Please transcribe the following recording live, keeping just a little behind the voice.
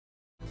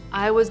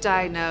I was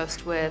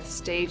diagnosed with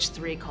stage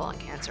 3 colon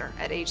cancer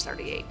at age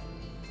 38.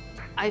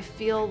 I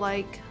feel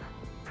like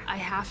I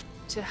have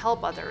to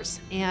help others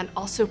and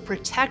also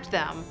protect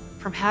them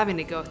from having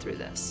to go through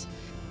this.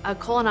 A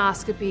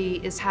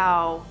colonoscopy is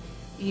how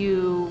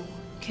you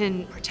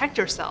can protect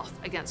yourself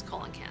against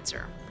colon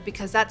cancer,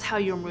 because that's how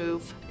you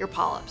remove your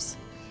polyps.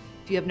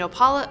 If you have no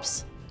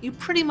polyps, you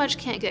pretty much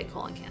can't get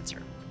colon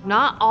cancer.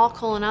 Not all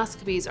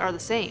colonoscopies are the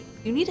same.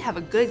 You need to have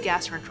a good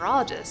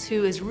gastroenterologist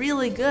who is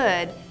really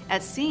good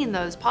at seeing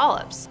those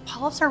polyps.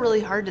 Polyps are really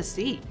hard to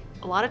see,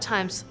 a lot of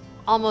times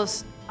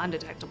almost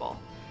undetectable.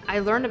 I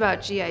learned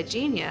about GI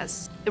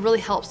Genius. It really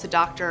helps the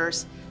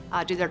doctors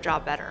do their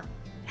job better.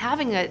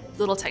 Having a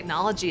little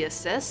technology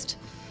assist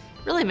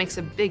really makes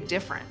a big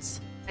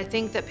difference. I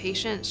think that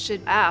patients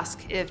should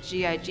ask if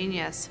GI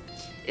Genius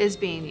is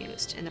being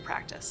used in the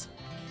practice.